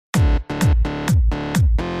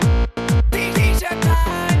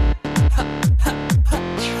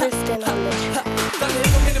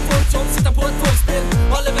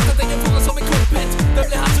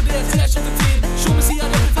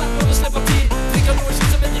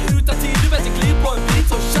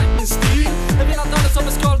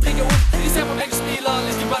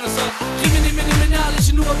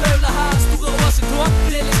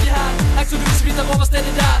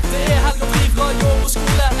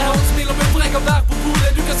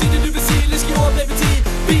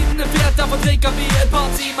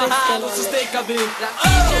si meg her, og så stikker vi.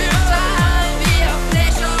 Vi har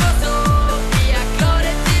flesh og så, vi er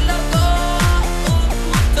klare til å gå opp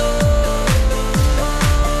mot år.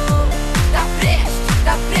 Det er fresht,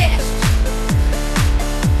 det er fresht.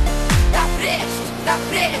 Det er fresht, det er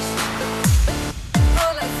fresht.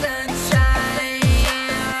 All is sunshine.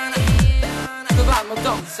 Skal du være med å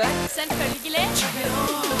danse? Selvfølgelig.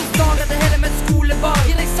 Starter det hele med et skolebar.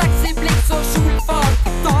 Gir deg sexy blikk så kjolefar.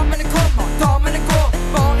 Damene kommer, damene går.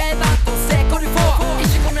 Bare vent og se hva du får.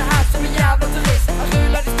 Ikke kom ned her som en jævla turist. Her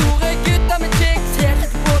ruller de store gutta med chicks. Helt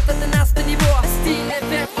ikke båt til neste nivå. Stil er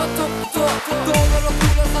fet fra topp til tå. Dårler og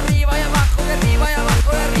coler, så river jeg bajo. Jeg river jeg bajo,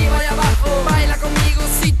 jeg river jeg bajo. Baila conmigo,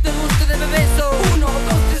 sitte rundt det bebeso. 1,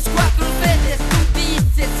 2, 3, 4 veces. Tu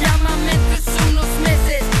dices, llámame tus unos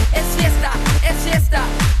meses. Es fiesta,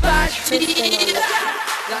 partida.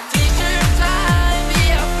 La t-shirt time, vi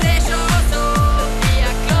har flesh og så, vi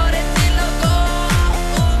er klare til å gå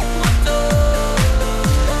opp mot år.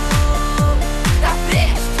 Det er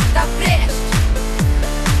fresht, det er fresht.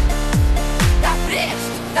 Det er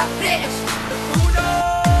fresht, det er fresht. 1,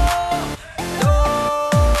 2,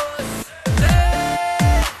 3, 4.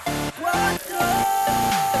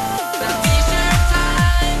 La t-shirt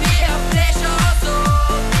time, vi har flesh og så,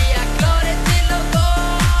 vi er klare til å gå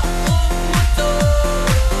opp mot år.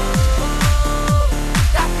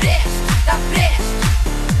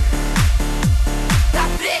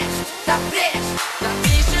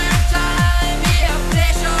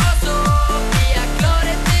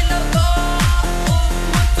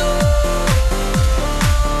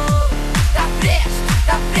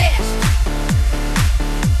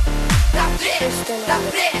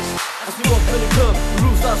 As we walk through the club, the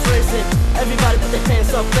roof starts racing. Everybody put their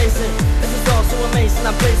hands up, facing. This is all so amazing,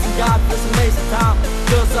 I'm praising God for this amazing time.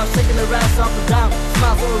 Girls are shaking their ass up and down,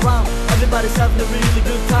 smiles all around. Everybody's having a really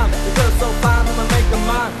good time. The girl's so fine, I'ma make her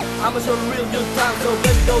mine. I'ma show a real good time, so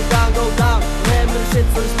baby go down, go down. Man, with the shit,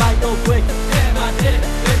 so this might go quick. Damn, I did it,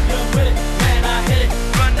 if you're with it, man, I hit it.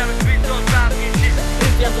 Run down the street, don't drive me shit.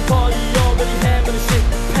 If you have to party, you already handle the shit.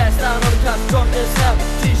 Pass down on the couch, drunk as hell.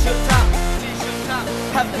 T-shirt time,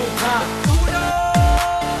 have a good time. 1,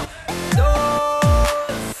 2,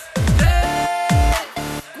 3,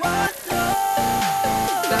 4.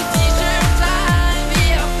 La t-shirt time, vi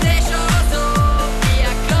har flesh og så, vi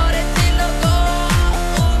er klare til å gå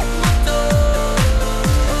opp mot år.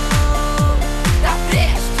 Det er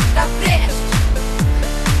fresht, det er fresht.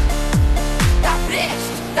 Det er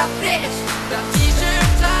fresht, det er fresht. La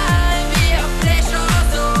t-shirt time, vi har flesh og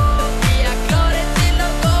så, vi er klare til å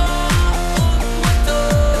gå opp mot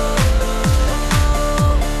år.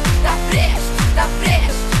 Det er fresht, det er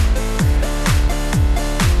fresht.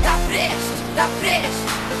 Det er fresht, det er fresht.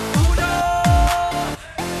 1,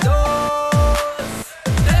 2,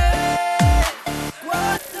 3, 4.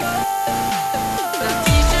 La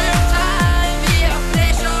t-shirt time, vi har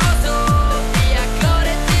flesh og så, vi er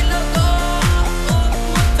klare til å gå opp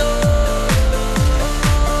mot år.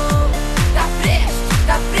 Det er fresht,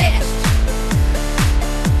 det er fresht.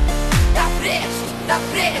 Det er fresht, det er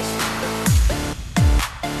fresht.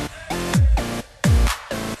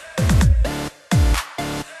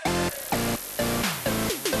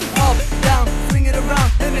 Up, down, swing it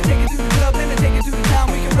around. Let me take it to the club, let me take it to the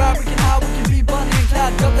town. We can ride, we can hide, we can be Bunny and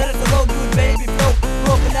Clyde. Drop that at the low, do it baby, flow.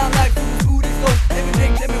 Go up and down like two booties go. Let me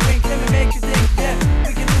drink, let me wink, let me make you think. Yeah,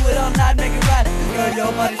 we can do it all night, make it right. Girl,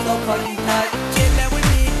 your body's so fucking tight. Chillin' with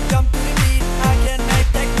me, jump to the beat. I can make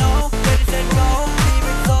techno, ready, set, go. Leave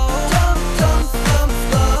it slow. Jump, jump, jump,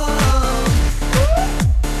 slow.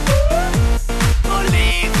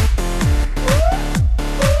 Believe.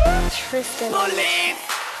 Tristan. Believe.